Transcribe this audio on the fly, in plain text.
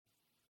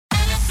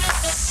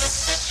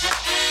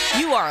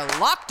are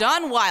Locked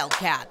On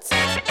Wildcats,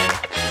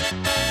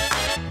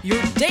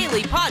 your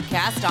daily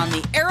podcast on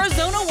the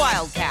Arizona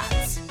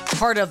Wildcats,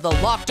 part of the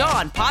Locked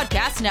On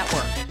Podcast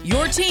Network,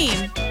 your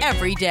team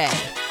every day.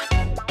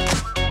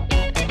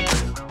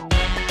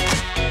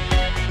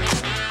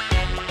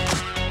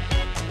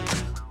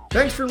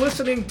 Thanks for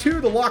listening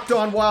to the Locked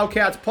On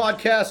Wildcats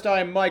podcast.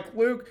 I'm Mike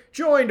Luke,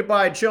 joined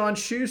by John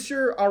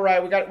Schuster. All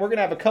right, we're going to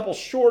have a couple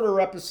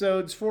shorter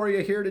episodes for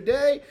you here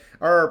today,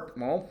 or,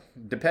 well,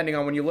 depending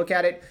on when you look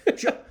at it.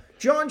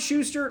 John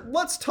Schuster,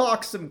 let's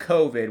talk some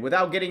COVID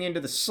without getting into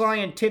the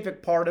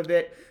scientific part of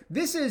it.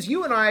 This is,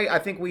 you and I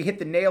think we hit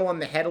the nail on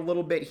the head a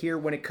little bit here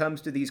when it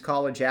comes to these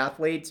college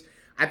athletes.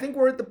 I think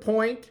we're at the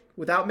point,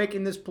 without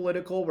making this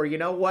political, where, you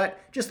know what,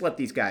 just let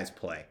these guys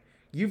play.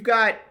 You've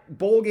got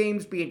bowl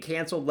games being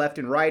canceled left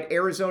and right.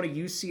 Arizona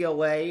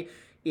UCLA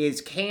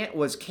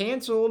was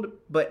canceled,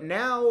 but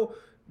now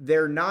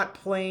they're not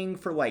playing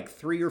for like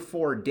 3 or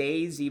 4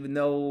 days, even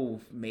though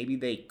maybe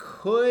they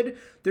could.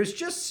 There's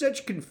just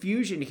such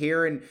confusion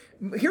here, and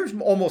here's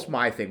almost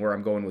my thing where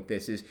I'm going with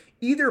this is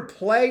either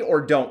play or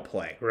don't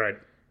play. Right.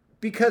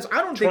 Because I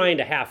don't think... Trying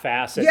to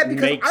half-ass it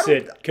makes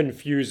it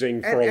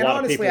confusing for a lot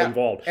honestly, of people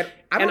involved.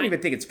 I don't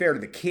even think it's fair to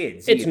the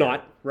kids It's either.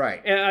 not.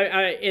 Right.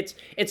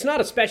 It's not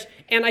a special...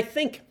 And I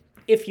think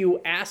if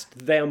you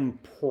asked them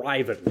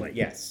privately...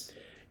 Yes.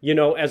 You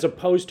know, as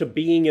opposed to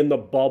being in the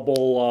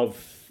bubble of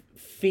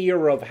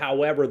fear of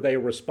however they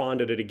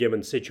responded at a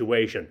given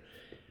situation,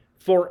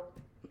 for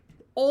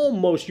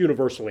almost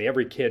universally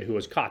every kid who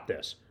has caught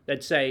this,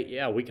 they'd say,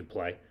 yeah, we could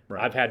play.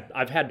 Right.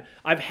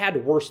 I've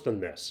had worse than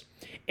this.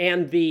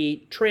 And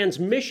the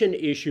transmission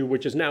issue,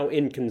 which is now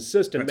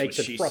inconsistent, makes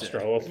it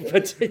frustrating.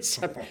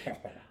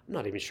 I'm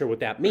not even sure what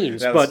that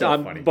means,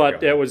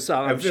 but it was.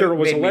 I'm sure it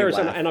was hilarious,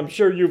 and I'm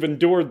sure you've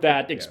endured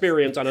that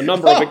experience on a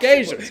number of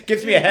occasions.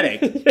 Gives me a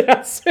headache.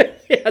 Yes.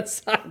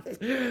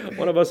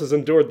 One of us has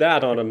endured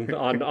that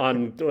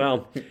on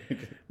well,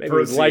 maybe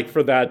we'd like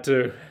for that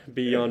to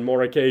be on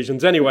more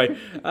occasions. Anyway,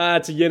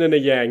 it's a yin and a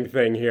yang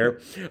thing here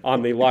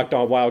on the Locked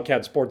On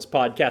Wildcat Sports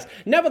Podcast.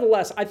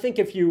 Nevertheless, I think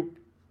if you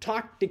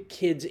talk to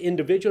kids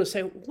individually,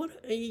 say, what,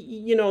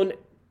 you know,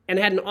 and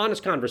had an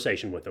honest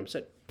conversation with them,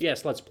 said,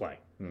 yes, let's play.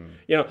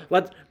 You know,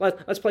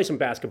 let's play some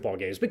basketball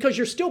games, because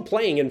you're still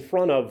playing in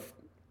front of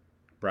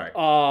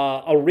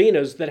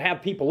arenas that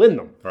have people in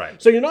them. Right.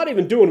 So you're not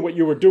even doing what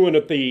you were doing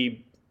at the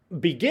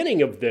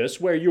beginning of this,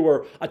 where you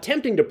were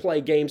attempting to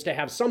play games to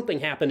have something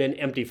happen in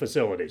empty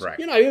facilities. Right.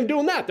 You're not even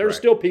doing that. There's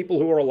still people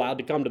who are allowed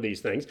to come to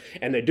these things,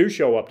 and they do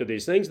show up to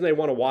these things, and they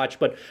want to watch.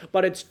 But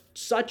it's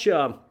such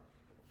a...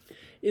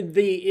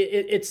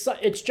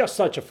 It's just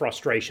such a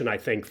frustration, I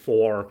think,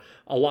 for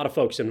a lot of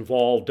folks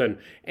involved,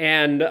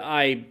 and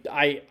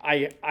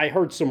I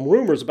heard some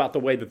rumors about the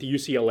way that the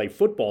UCLA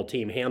football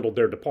team handled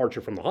their departure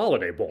from the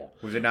Holiday Bowl.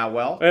 Was it not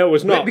well? It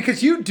was not,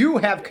 because you do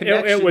have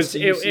connections to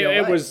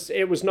UCLA.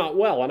 It was not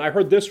well, and I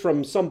heard this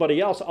from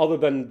somebody else other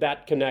than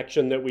that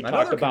connection that we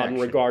talked about in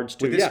regards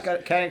to. Would this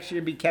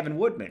connection be Kevin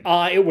Woodman?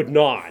 It would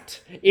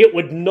not. It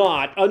would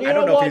not. I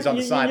don't know if he's on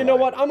the sideline. You know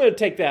what? I'm going to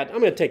take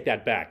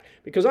that back.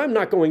 Because I'm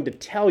not going to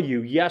tell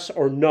you yes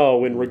or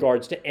no in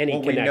regards to any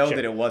connection. We know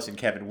that it wasn't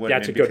Kevin Woodman.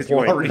 That's a good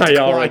point. I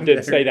already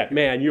did say that.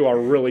 Man, you are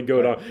really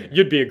good on.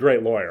 You'd be a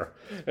great lawyer.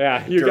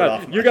 Yeah, you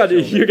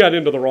got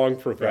into the wrong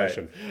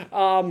profession.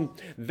 Right.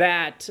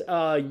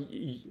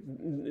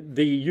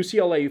 The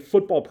UCLA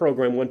football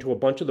program went to a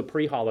bunch of the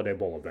pre-Holiday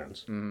Bowl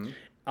events,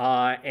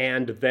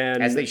 and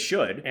then as they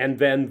should, and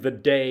then the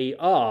day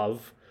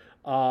of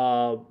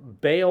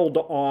bailed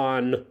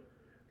on.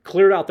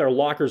 Cleared out their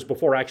lockers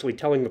before actually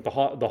telling them the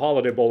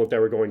Holiday Bowl that they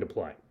were going to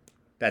play.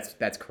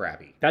 That's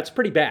crappy. That's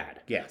pretty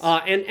bad. Yes.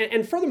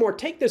 And furthermore,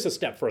 take this a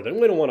step further.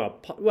 And we don't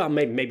want to. Well,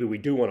 maybe we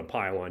do want to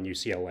pile on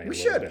UCLA. We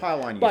should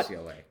pile on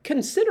UCLA. But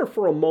consider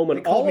for a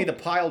moment. They called me the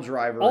pile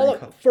driver.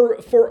 For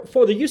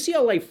the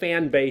UCLA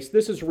fan base,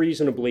 this is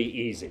reasonably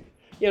easy.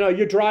 You know,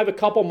 you drive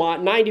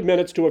 90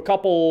 minutes to a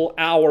couple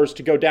hours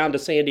to go down to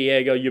San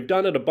Diego. You've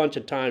done it a bunch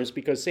of times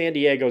because San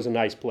Diego's a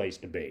nice place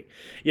to be.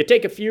 You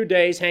take a few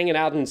days hanging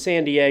out in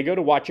San Diego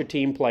to watch your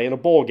team play in a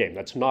bowl game.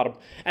 That's not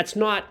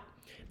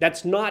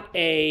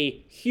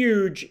a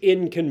huge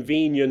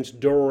inconvenience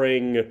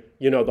during,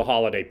 you know, the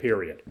holiday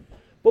period.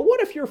 But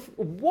what if you're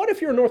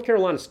a North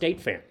Carolina State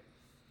fan?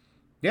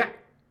 Yeah.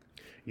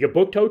 You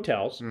booked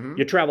hotels,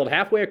 you traveled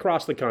halfway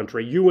across the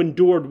country, you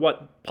endured,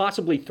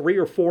 possibly 3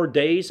 or 4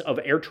 days of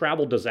air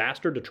travel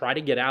disaster to try to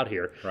get out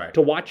here,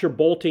 to watch your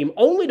bowl team,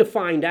 only to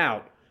find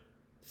out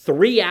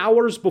 3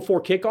 hours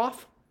before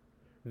kickoff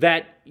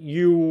that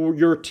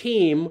your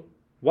team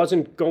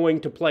wasn't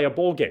going to play a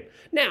bowl game.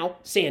 Now,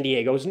 San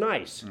Diego's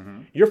nice.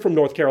 You're from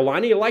North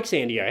Carolina, you like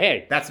San Diego.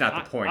 Hey, that's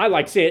not the point. I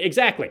like San Diego.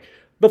 Exactly.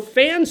 The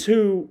fans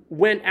who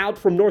went out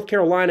from North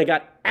Carolina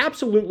got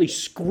absolutely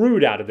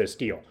screwed out of this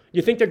deal.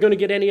 You think they're going to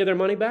get any of their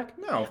money back?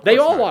 No, they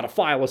all ought to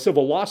file a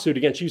civil lawsuit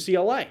against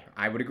UCLA.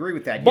 I would agree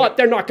with that. But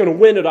they're not going to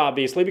win it,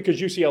 obviously,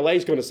 because UCLA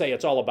is going to say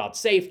it's all about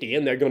safety,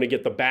 and they're going to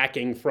get the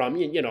backing from,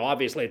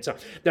 obviously,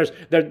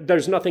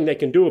 there's nothing they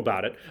can do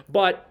about it.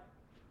 But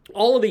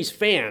all of these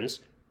fans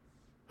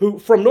who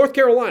from North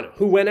Carolina,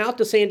 who went out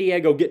to San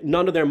Diego, get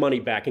none of their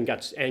money back, and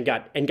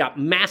got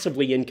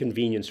massively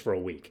inconvenienced for a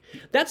week.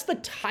 That's the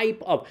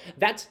type of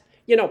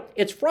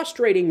it's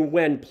frustrating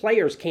when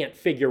players can't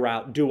figure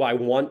out, do I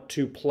want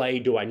to play?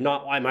 Do I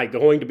not? Am I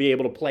going to be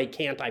able to play?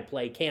 Can't I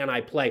play? Can I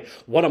play?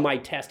 What am I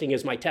testing?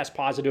 Is my test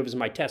positive? Is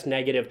my test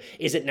negative?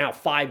 Is it now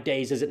 5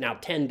 days? Is it now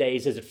 10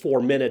 days? Is it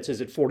 4 minutes?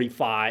 Is it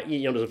 45?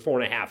 Is it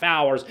 4.5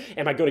 hours?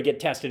 Am I going to get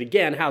tested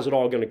again? How's it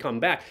all going to come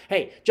back?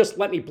 Hey, just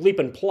let me bleep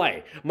and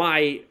play.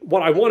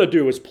 What I want to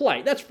do is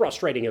play. That's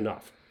frustrating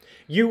enough.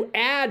 You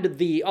add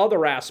the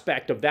other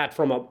aspect of that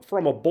from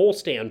a bowl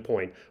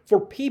standpoint for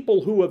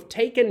people who have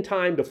taken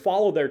time to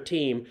follow their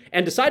team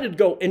and decided to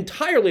go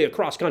entirely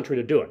across country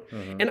to do it.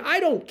 Mm-hmm. And I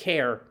don't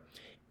care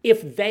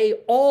if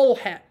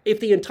if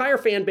the entire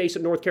fan base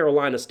at North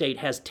Carolina State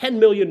has $10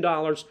 million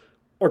or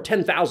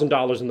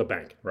 $10,000 in the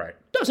bank. Right.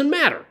 Doesn't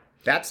matter.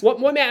 That's what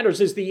matters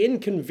is the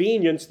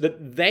inconvenience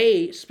that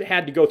they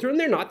had to go through, and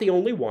they're not the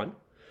only one.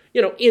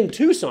 In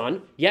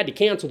Tucson, you had to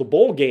cancel the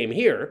bowl game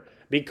here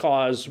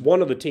because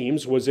one of the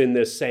teams was in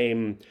this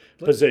same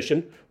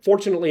position.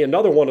 Fortunately,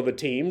 another one of the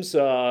teams,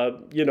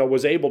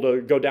 was able to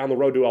go down the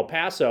road to El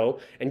Paso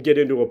and get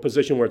into a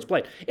position where it's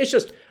played. It's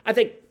just, I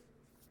think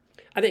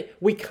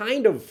we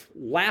kind of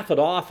laugh it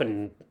off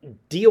and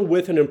deal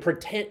with it and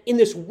pretend in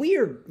this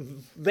weird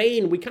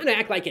vein. We kind of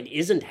act like it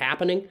isn't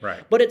happening,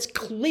 right? But it's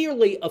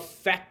clearly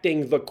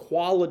affecting the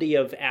quality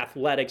of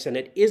athletics, and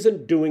it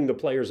isn't doing the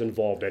players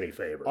involved any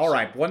favors. All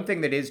right, one thing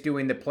that is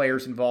doing the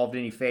players involved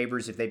any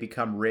favors if they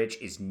become rich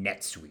is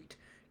NetSuite.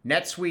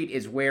 NetSuite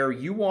is where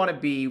you want to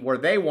be, where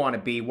they want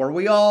to be, where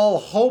we all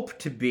hope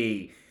to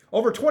be.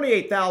 Over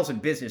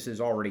 28,000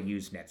 businesses already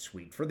use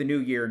NetSuite. For the new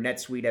year,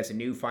 NetSuite has a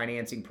new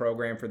financing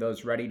program for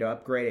those ready to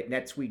upgrade at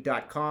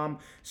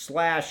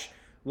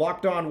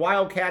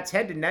netsuite.com/LockedOnWildcats.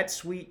 Head to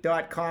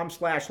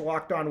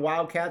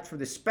netsuite.com/LockedOnWildcats for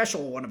this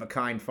special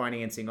one-of-a-kind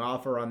financing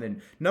offer on the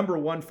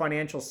 #1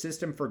 financial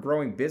system for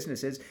growing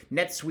businesses,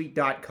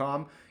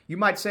 netsuite.com. You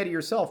might say to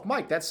yourself,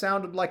 Mike, that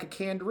sounded like a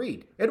canned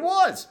read. It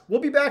was.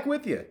 We'll be back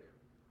with you.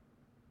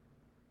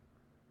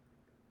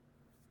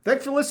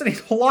 Thanks for listening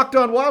to Locked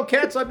On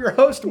Wildcats. I'm your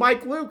host,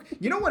 Mike Luke.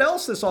 You know what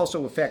else this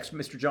also affects,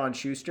 Mr. John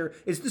Schuster,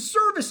 is the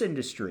service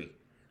industry.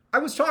 I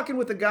was talking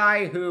with a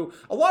guy who,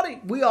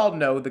 we all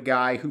know the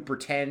guy who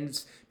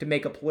pretends to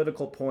make a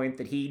political point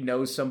that he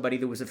knows somebody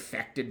that was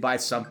affected by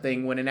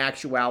something when in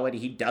actuality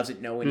he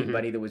doesn't know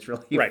anybody that was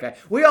really affected.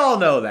 We all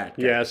know that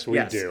guy. Yes, we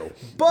do.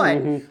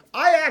 But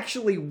I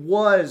actually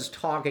was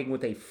talking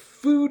with a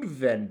food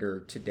vendor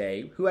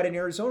today who had an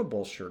Arizona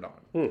Bowl shirt on.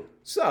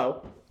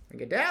 So I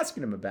get to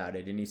asking him about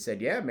it, and he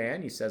said, yeah,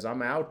 man. He says,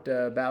 I'm out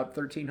about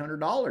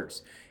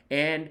 $1,300.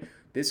 And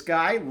this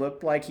guy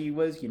looked like he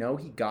was, he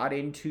got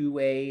into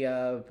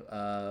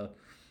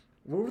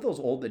what were those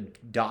old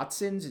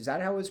Datsuns? Is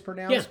that how it was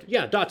pronounced?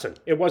 Yeah, Datsun.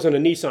 It wasn't a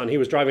Nissan. He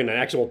was driving an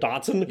actual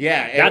Datsun.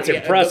 Yeah. That's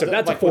impressive.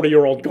 That's a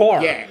 40-year-old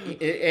car.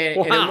 Yeah.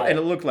 Wow. And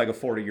it looked like a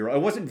 40-year-old.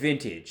 It wasn't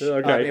vintage.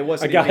 Okay. It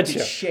wasn't in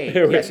vintage shape.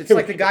 Yes, it's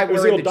like the guy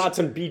wearing the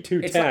Datsun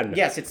B210.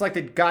 It's like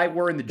the guy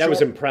wearing the... That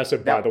was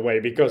impressive, by the way,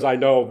 because I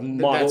know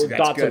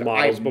Datsun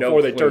models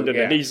before they turned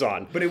into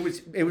Nissan. But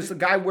it was the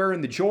guy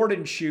wearing the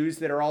Jordan shoes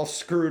that are all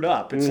screwed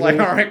up. It's like,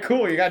 all right,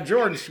 cool, you got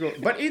Jordan shoes.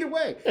 But either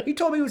way, he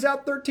told me he was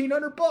out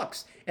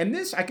 $1,300. And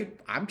this,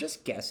 I'm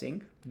just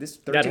guessing, this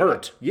 13, that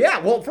hurt. Yeah,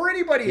 well, for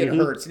anybody it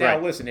hurts. Now,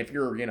 listen, if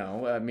you're,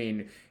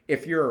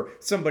 if you're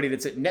somebody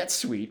that's at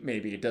NetSuite,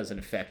 maybe it doesn't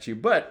affect you.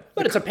 But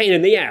it's a pain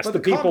in the ass. The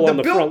people on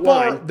the front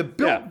line. The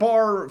Built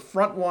Bar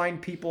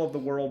frontline people of the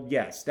world,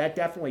 yes, that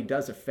definitely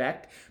does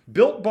affect.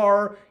 Built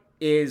Bar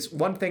is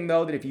one thing,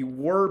 though, that if you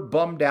were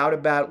bummed out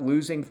about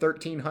losing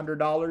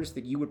 $1,300,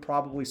 that you would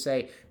probably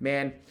say,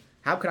 man,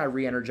 how can I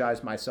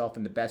re-energize myself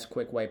in the best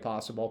quick way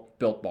possible?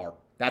 Built Bar.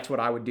 That's what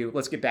I would do.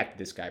 Let's get back to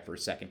this guy for a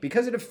second,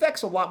 because it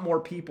affects a lot more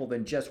people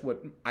than just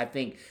what I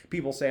think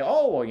people say,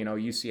 oh, well,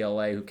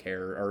 UCLA, who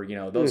cares? Or,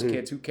 those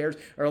kids, who cares?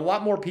 There are a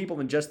lot more people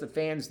than just the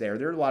fans there.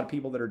 There are a lot of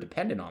people that are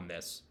dependent on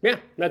this. Yeah,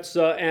 that's,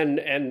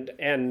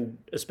 and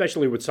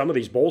especially with some of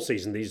these bowl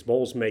seasons, these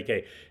bowls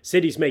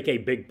cities make a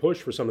big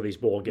push for some of these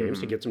bowl games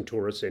to get some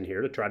tourists in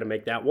here to try to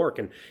make that work.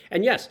 And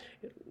yes,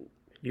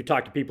 you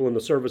talk to people in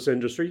the service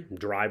industry,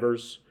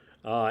 drivers,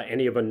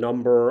 any of a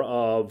number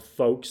of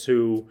folks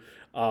who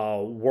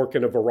work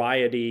in a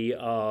variety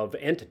of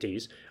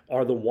entities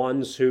are the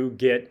ones who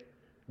get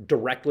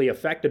directly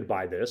affected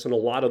by this. And a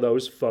lot of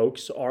those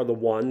folks are the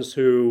ones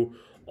who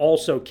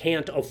also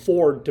can't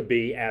afford to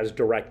be as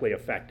directly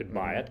affected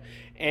by it.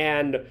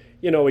 And,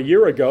 a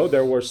year ago,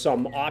 there were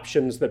some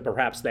options that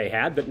perhaps they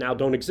had that now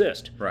don't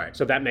exist. Right.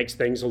 So that makes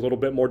things a little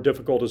bit more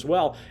difficult as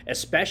well,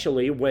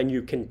 especially when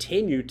you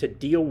continue to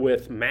deal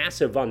with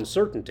massive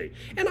uncertainty.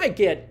 And I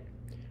get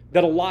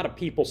that a lot of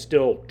people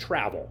still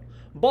travel,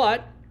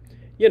 but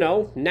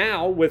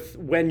now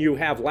when you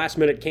have last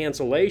minute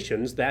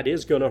cancellations, that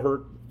is going to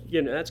hurt.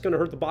 That's going to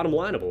hurt the bottom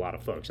line of a lot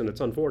of folks, and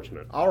it's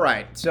unfortunate. All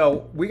right,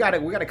 so we got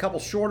a couple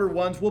shorter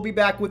ones. We'll be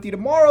back with you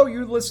tomorrow.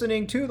 You're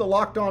listening to the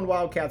Locked On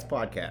Wildcats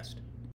podcast.